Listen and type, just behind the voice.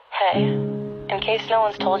Hey, in case no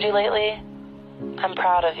one's told you lately, I'm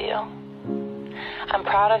proud of you. I'm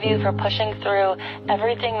proud of you for pushing through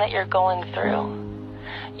everything that you're going through.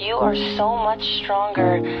 You are so much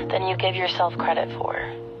stronger than you give yourself credit for,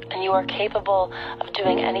 and you are capable of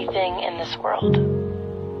doing anything in this world.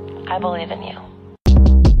 I believe in you.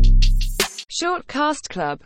 Short Cast Club